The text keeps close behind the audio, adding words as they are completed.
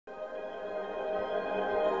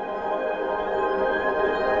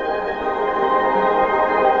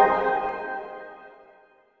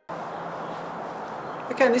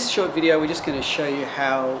in this short video we're just going to show you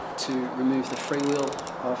how to remove the freewheel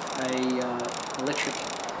off a electric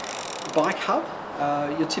bike hub.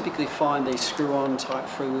 You'll typically find these screw-on type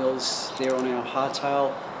freewheels there on our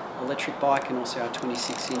hardtail electric bike and also our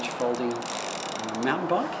 26-inch folding mountain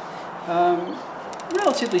bike.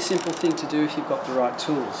 Relatively simple thing to do if you've got the right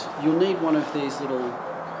tools. You'll need one of these little,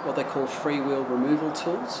 what they call freewheel removal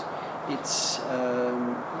tools. It's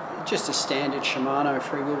just a standard Shimano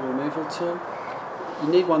freewheel removal tool. You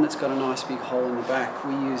need one that's got a nice big hole in the back.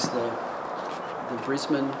 We use the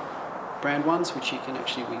Brisbane brand ones, which you can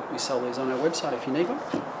actually, we sell these on our website if you need one.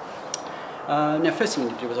 Now first thing you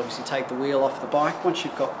need to do is obviously take the wheel off the bike. Once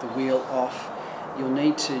you've got the wheel off, you'll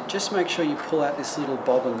need to just make sure you pull out this little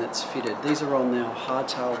bobbin that's fitted. These are on our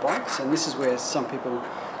hardtail bikes, and this is where some people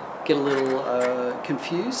get a little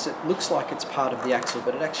confused. It looks like it's part of the axle,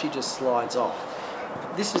 but it actually just slides off.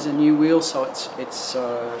 This is a new wheel, so it's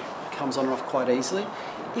comes on and off quite easily.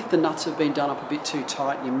 If the nuts have been done up a bit too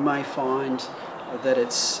tight, you may find that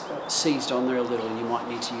it's seized on there a little, and you might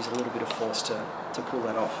need to use a little bit of force to pull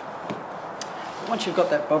that off. Once you've got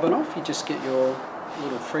that bobbin off, you just get your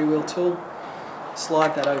little freewheel tool,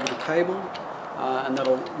 slide that over the cable, and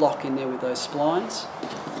that'll lock in there with those splines,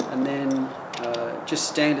 and then just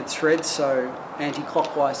standard thread, so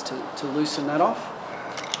anti-clockwise to loosen that off.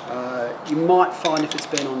 You might find if it's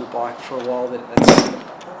been on the bike for a while that it's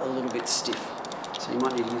a little bit stiff, so you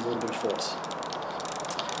might need to use a little bit of force.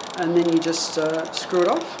 And then you just screw it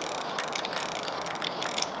off.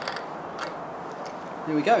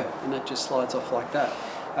 There we go, and that just slides off like that.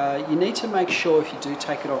 You need to make sure if you do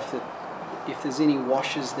take it off that if there's any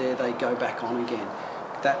washers there, they go back on again.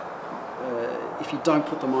 That if you don't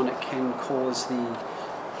put them on, it can cause the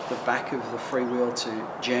back of the freewheel to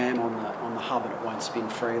jam on the hub and it won't spin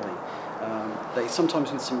freely. They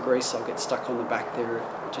sometimes with some grease they'll get stuck on the back there.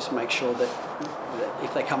 Just make sure that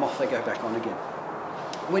if they come off they go back on again.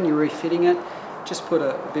 When you're refitting it, just put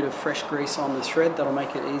a bit of fresh grease on the thread. That'll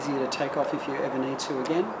make it easier to take off if you ever need to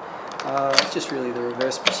again. It's just really the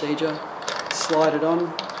reverse procedure. Slide it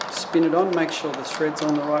on, spin it on, make sure the thread's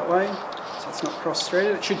on the right way so it's not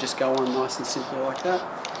cross-threaded. It should just go on nice and simply like that.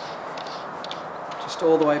 Just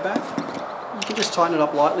all the way back. You can just tighten it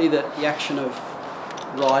up lightly, that the action of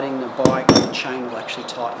riding the bike, the chain will actually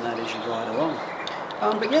tighten that as you ride along.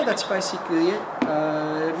 But yeah, that's basically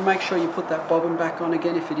it. Make sure you put that bobbin back on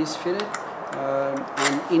again if it is fitted.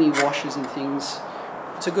 And any washers and things,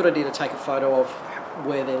 it's a good idea to take a photo of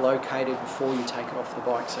where they're located before you take it off the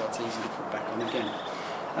bike so it's easy to put back on again.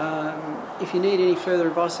 If you need any further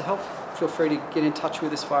advice or help, feel free to get in touch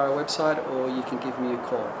with us via our website, or you can give me a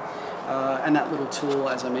call. And that little tool,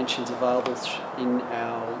 as I mentioned, is available in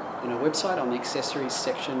our website on the accessories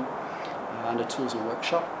section under Tools and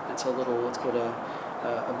Workshop. It's called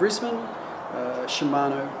a Brisbane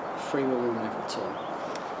Shimano freewheel removal tool.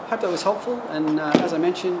 Hope that was helpful, and as I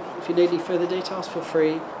mentioned, if you need any further details, feel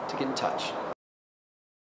free to get in touch.